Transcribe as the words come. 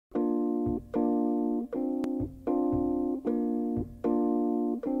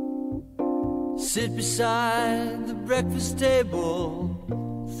Sit beside the breakfast table,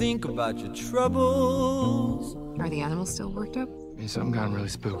 think about your troubles. Are the animals still worked up? Yeah, something got 'em really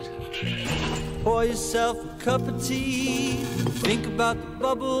spooked. Pour yourself a cup of tea, think about the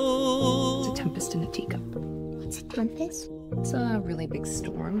bubbles. It's a tempest in a teacup. What's a tempest? It's a really big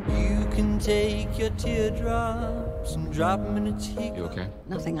storm. You can take your teardrops and drop them in a teacup. You okay?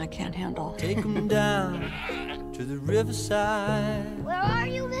 Nothing I can't handle. Take them down to the riverside. Where are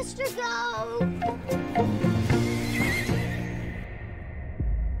you, Mr. Go?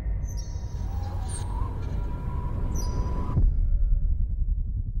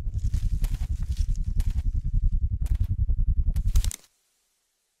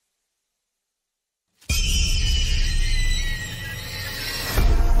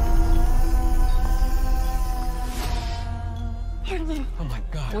 Oh my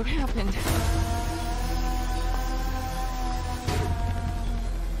God. What happened?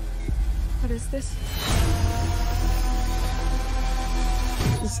 What is this?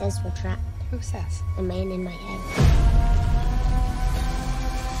 He says we're trapped. Who says? The man in my head.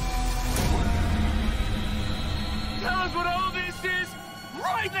 Tell us what all this is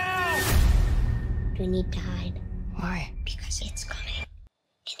right now! We need to hide. Why? Because it's coming.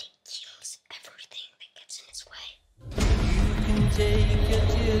 And it kills everything that gets in its way. You can take your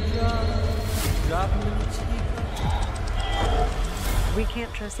teardrops, drop them in a teacup. We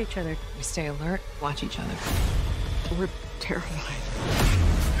can't trust each other. We stay alert, watch each other. We're terrified.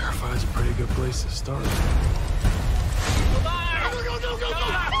 Terrified is a pretty good place to start.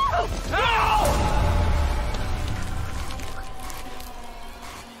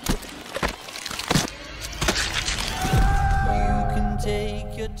 You can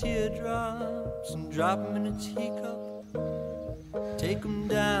take your teardrops and drop them in a teacup. Take them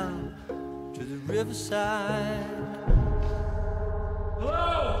down to the riverside.